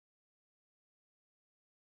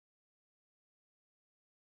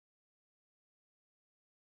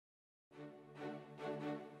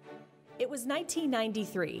It was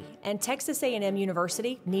 1993, and Texas A&M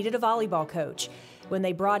University needed a volleyball coach. When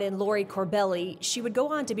they brought in Laurie Corbelli, she would go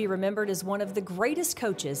on to be remembered as one of the greatest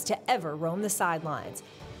coaches to ever roam the sidelines.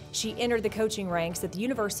 She entered the coaching ranks at the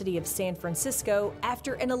University of San Francisco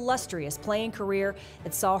after an illustrious playing career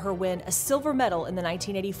that saw her win a silver medal in the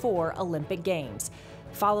 1984 Olympic Games.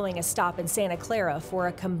 Following a stop in Santa Clara for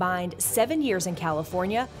a combined 7 years in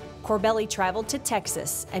California, Corbelli traveled to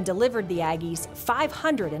Texas and delivered the Aggies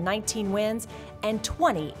 519 wins and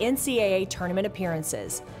 20 NCAA tournament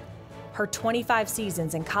appearances. Her 25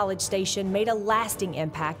 seasons in College Station made a lasting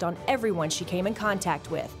impact on everyone she came in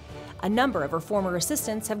contact with. A number of her former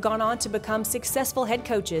assistants have gone on to become successful head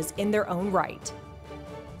coaches in their own right.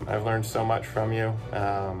 I've learned so much from you.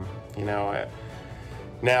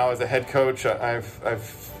 Now as a head coach,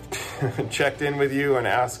 I've checked in with you and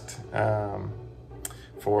asked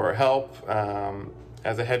for help.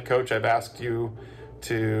 As a head coach, I've asked you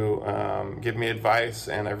to give me advice,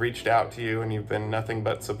 and I've reached out to you, and you've been nothing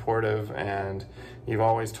but supportive, and you've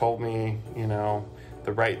always told me,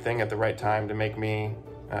 the right thing at the right time to make me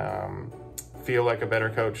feel like a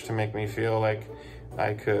better coach, to make me feel like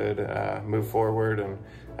I could move forward, and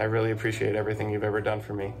I really appreciate everything you've ever done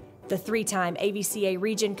for me. The three-time AVCA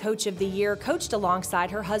Region Coach of the Year coached alongside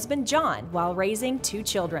her husband, John, while raising 2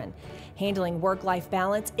 children. Handling work-life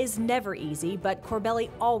balance is never easy, but Corbelli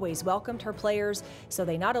always welcomed her players, so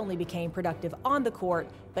they not only became productive on the court,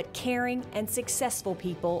 but caring and successful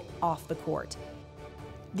people off the court.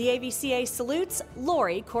 The AVCA salutes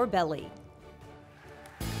Laurie Corbelli.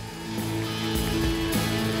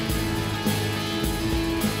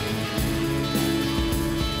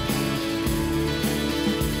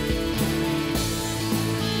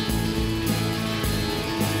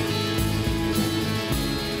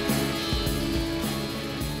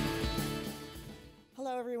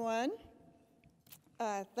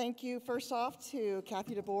 Thank you first off to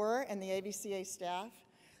Kathy DeBoer and the AVCA staff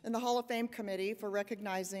and the Hall of Fame committee for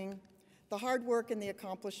recognizing the hard work and the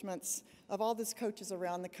accomplishments of all these coaches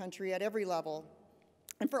around the country at every level,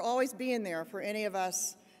 and for always being there for any of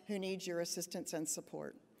us who need your assistance and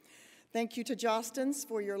support. Thank you to Jostens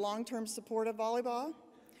for your long-term support of volleyball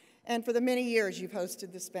and for the many years you've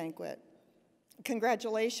hosted this banquet.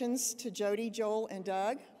 Congratulations to Jody, Joel, and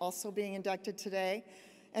Doug, also being inducted today,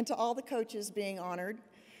 and to all the coaches being honored.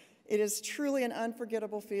 It is truly an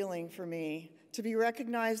unforgettable feeling for me to be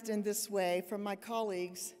recognized in this way from my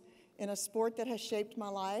colleagues in a sport that has shaped my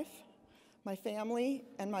life, my family,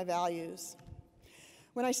 and my values.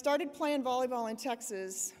 When I started playing volleyball in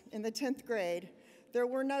Texas in the 10th grade, there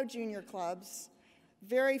were no junior clubs,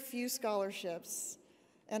 very few scholarships,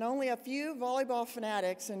 and only a few volleyball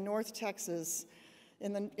fanatics in North Texas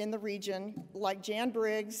in the region, like Jan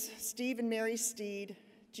Briggs, Steve and Mary Steed,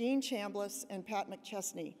 Gene Chambliss, and Pat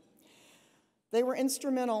McChesney. They were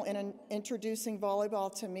instrumental in introducing volleyball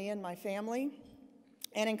to me and my family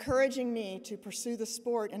and encouraging me to pursue the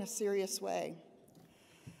sport in a serious way.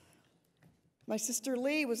 My sister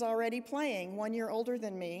Lee was already playing, 1 year older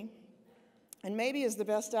than me, and maybe is the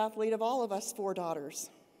best athlete of all of us 4 daughters.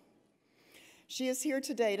 She is here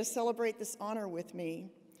today to celebrate this honor with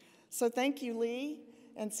me. So thank you, Lee,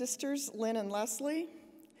 and sisters Lynn and Leslie,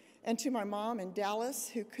 and to my mom in Dallas,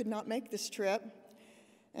 who could not make this trip,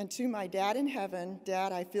 and to my dad in heaven.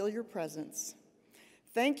 Dad, I feel your presence.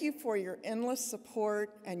 Thank you for your endless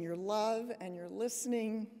support and your love and your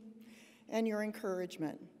listening and your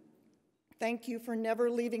encouragement. Thank you for never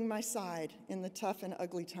leaving my side in the tough and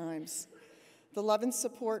ugly times. The love and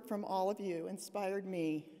support from all of you inspired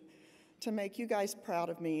me to make you guys proud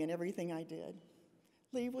of me and everything I did.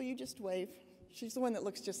 Lee, will you just wave? She's the one that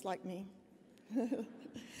looks just like me.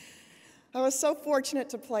 I was so fortunate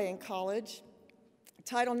to play in college.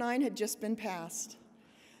 Title IX had just been passed,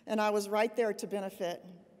 and I was right there to benefit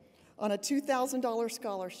on a $2,000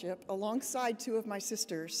 scholarship alongside 2 of my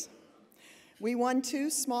sisters. We won 2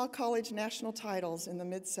 small college national titles in the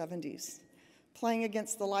mid-'70s, playing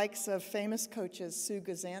against the likes of famous coaches Sue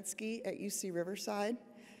Gazansky at UC Riverside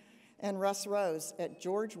and Russ Rose at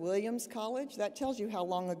George Williams College. That tells you how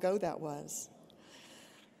long ago that was.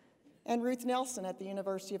 And Ruth Nelson at the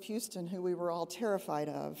University of Houston, who we were all terrified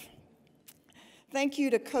of. Thank you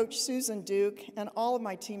to Coach Susan Duke and all of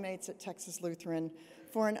my teammates at Texas Lutheran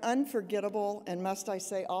for an unforgettable and, must I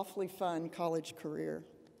say, awfully fun college career.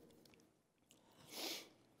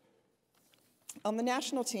 On the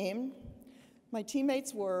national team, my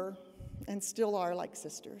teammates were and still are like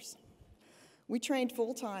sisters. We trained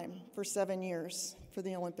full-time for 7 years for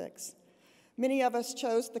the Olympics. Many of us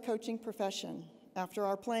chose the coaching profession after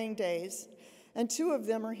our playing days, and 2 of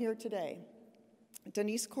them are here today.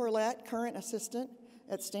 Denise Corlett, current assistant,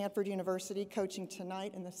 at Stanford University, coaching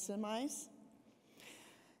tonight in the semis.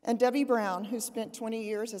 And Debbie Brown, who spent 20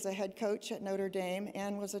 years as a head coach at Notre Dame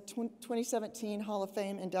and was a 2017 Hall of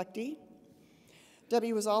Fame inductee.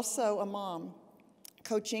 Debbie was also a mom,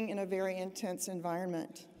 coaching in a very intense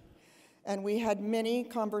environment. And we had many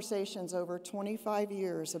conversations over 25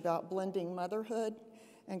 years about blending motherhood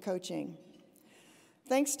and coaching.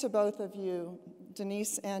 Thanks to both of you,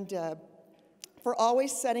 Denise and Deb, for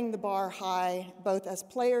always setting the bar high, both as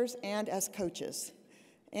players and as coaches,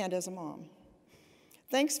 and as a mom.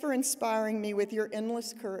 Thanks for inspiring me with your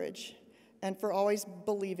endless courage and for always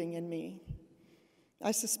believing in me.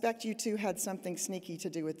 I suspect you two had something sneaky to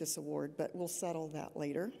do with this award, but we'll settle that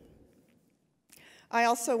later. I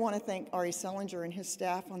also want to thank Ari Sellinger and his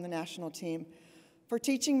staff on the national team for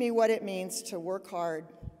teaching me what it means to work hard,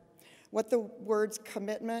 what the words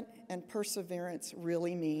commitment and perseverance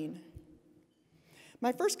really mean.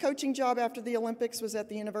 My first coaching job after the Olympics was at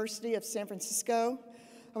the University of San Francisco.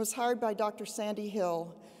 I was hired by Dr. Sandy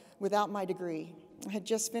Hill without my degree. I had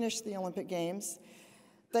just finished the Olympic Games.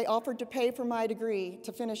 They offered to pay for my degree,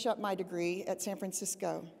 to finish up my degree at San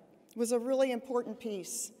Francisco. It was a really important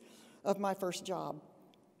piece of my first job.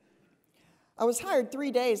 I was hired 3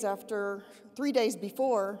 days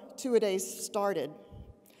before two-a-days started.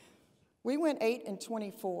 We went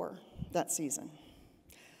 8-24 that season.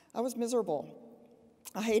 I was miserable.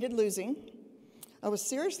 I hated losing. I was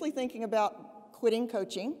seriously thinking about quitting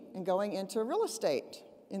coaching and going into real estate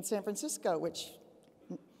in San Francisco, which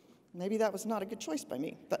maybe that was not a good choice by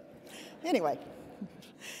me, but anyway.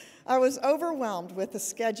 I was overwhelmed with the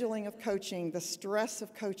scheduling of coaching, the stress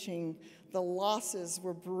of coaching. The losses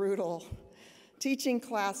were brutal. Teaching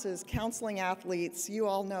classes, counseling athletes, you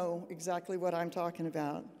all know exactly what I'm talking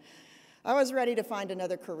about. I was ready to find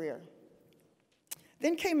another career.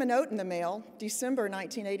 Then came a note in the mail, December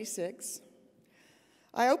 1986.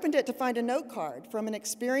 I opened it to find a note card from an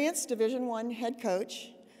experienced Division I head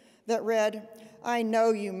coach that read, "I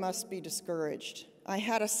know you must be discouraged. I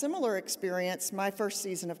had a similar experience my first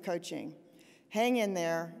season of coaching. Hang in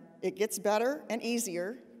there. It gets better and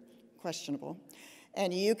easier," questionable,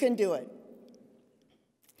 "and you can do it."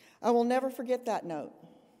 I will never forget that note.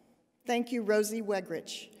 Thank you, Rosie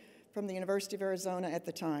Wegrich from the University of Arizona at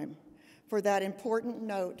the time, for that important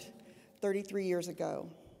note 33 years ago.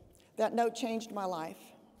 That note changed my life.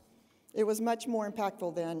 It was much more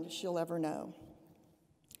impactful than she'll ever know.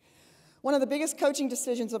 One of the biggest coaching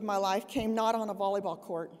decisions of my life came not on a volleyball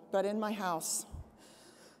court, but in my house.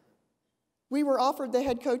 We were offered the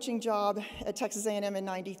head coaching job at Texas A&M in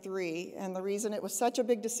 '93, and the reason it was such a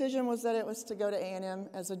big decision was that it was to go to A&M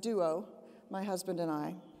as a duo, my husband and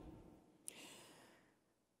I.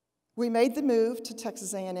 We made the move to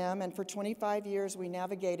Texas A&M, and for 25 years we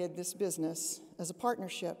navigated this business as a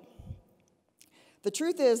partnership. The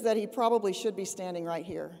truth is that he probably should be standing right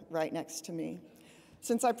here, right next to me,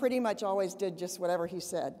 since I pretty much always did just whatever he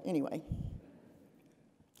said anyway.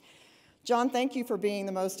 John, thank you for being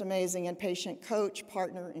the most amazing and patient coach,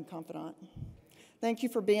 partner, and confidant. Thank you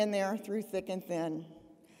for being there through thick and thin.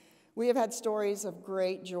 We have had stories of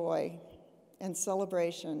great joy and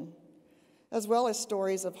celebration, as well as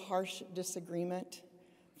stories of harsh disagreement,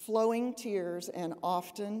 flowing tears, and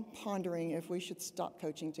often pondering if we should stop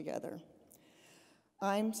coaching together.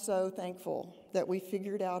 I'm so thankful that we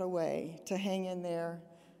figured out a way to hang in there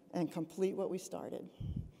and complete what we started.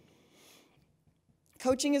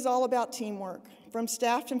 Coaching is all about teamwork. From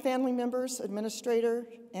staff and family members, administrator,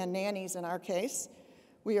 and nannies in our case,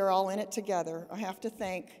 we are all in it together. I have to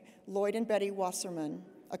thank Lloyd and Betty Wasserman,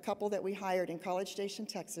 a couple that we hired in College Station,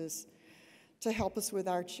 Texas, to help us with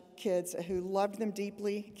our kids, who loved them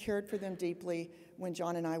deeply, cared for them deeply when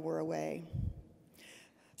John and I were away.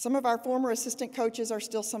 Some of our former assistant coaches are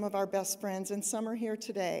still some of our best friends, and some are here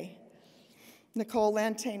today. Nicole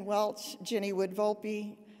Lantane-Welch, Jenny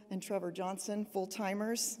Wood-Volpe, and Trevor Johnson,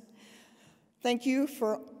 full-timers. Thank you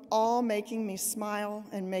for all making me smile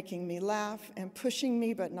and making me laugh and pushing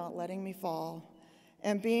me but not letting me fall,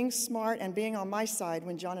 and being smart and being on my side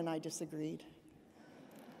when John and I disagreed.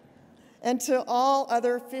 And to all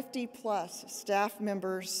other 50-plus staff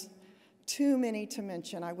members, too many to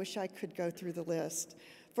mention, I wish I could go through the list,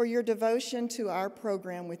 for your devotion to our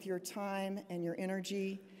program with your time and your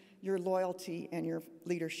energy, your loyalty, and your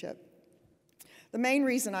leadership. The main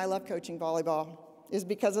reason I love coaching volleyball is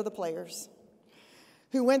because of the players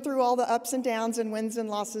who went through all the ups and downs and wins and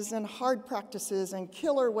losses and hard practices and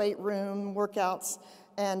killer weight room workouts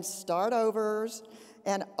and start overs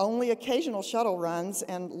and only occasional shuttle runs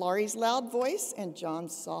and Laurie's loud voice and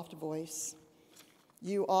John's soft voice.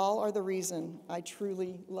 You all are the reason I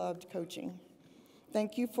truly loved coaching.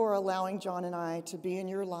 Thank you for allowing John and I to be in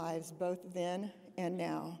your lives both then and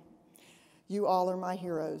now. You all are my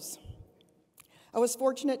heroes. I was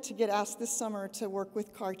fortunate to get asked this summer to work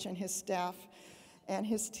with Karch and his staff and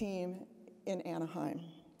his team in Anaheim.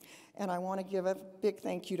 And I want to give a big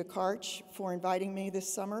thank you to Karch for inviting me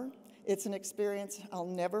this summer. It's an experience I'll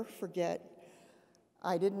never forget.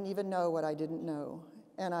 I didn't even know what I didn't know,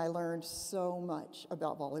 and I learned so much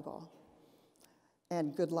about volleyball.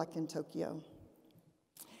 And good luck in Tokyo.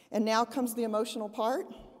 And now comes the emotional part.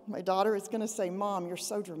 My daughter is going to say, "Mom, you're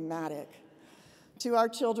so dramatic." To our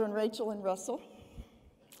children, Rachel and Russell,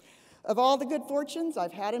 of all the good fortunes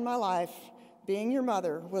I've had in my life, being your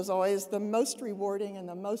mother was always the most rewarding and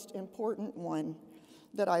the most important one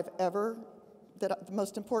the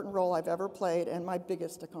most important role I've ever played and my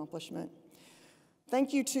biggest accomplishment.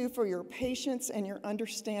 Thank you, too, for your patience and your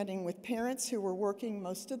understanding with parents who were working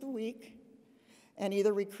most of the week and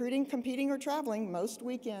either recruiting, competing, or traveling most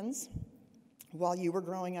weekends while you were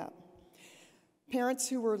growing up. Parents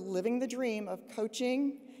who were living the dream of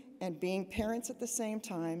coaching and being parents at the same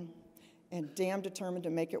time and damn determined to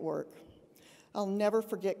make it work. I'll never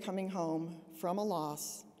forget coming home from a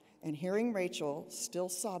loss and hearing Rachel still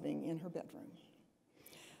sobbing in her bedroom.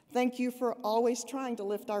 Thank you for always trying to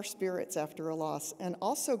lift our spirits after a loss and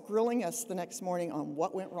also grilling us the next morning on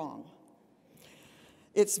what went wrong.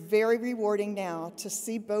 It's very rewarding now to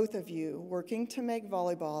see both of you working to make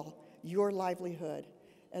volleyball your livelihood,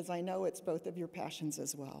 as I know it's both of your passions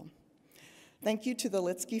as well. Thank you to the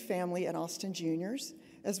Litsky family at Austin Juniors,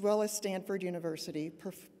 as well as Stanford University,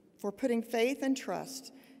 for putting faith and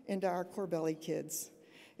trust into our Corbelli kids.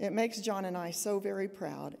 It makes John and I so very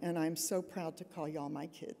proud, and I'm so proud to call y'all my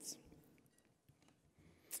kids.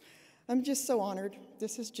 I'm just so honored.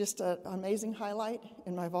 This is just an amazing highlight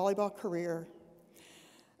in my volleyball career.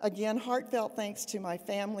 Again, heartfelt thanks to my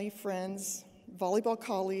family, friends, volleyball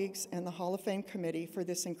colleagues, and the Hall of Fame committee for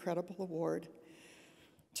this incredible award.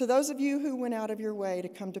 To those of you who went out of your way to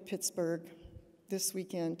come to Pittsburgh this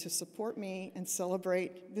weekend to support me and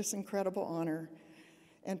celebrate this incredible honor,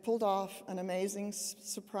 and pulled off an amazing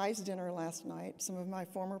surprise dinner last night, some of my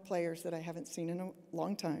former players that I haven't seen in a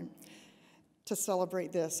long time, to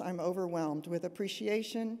celebrate this. I'm overwhelmed with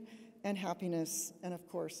appreciation and happiness, and of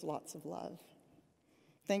course, lots of love.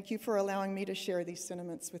 Thank you for allowing me to share these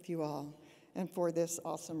sentiments with you all and for this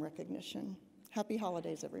awesome recognition. Happy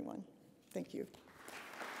holidays, everyone. Thank you.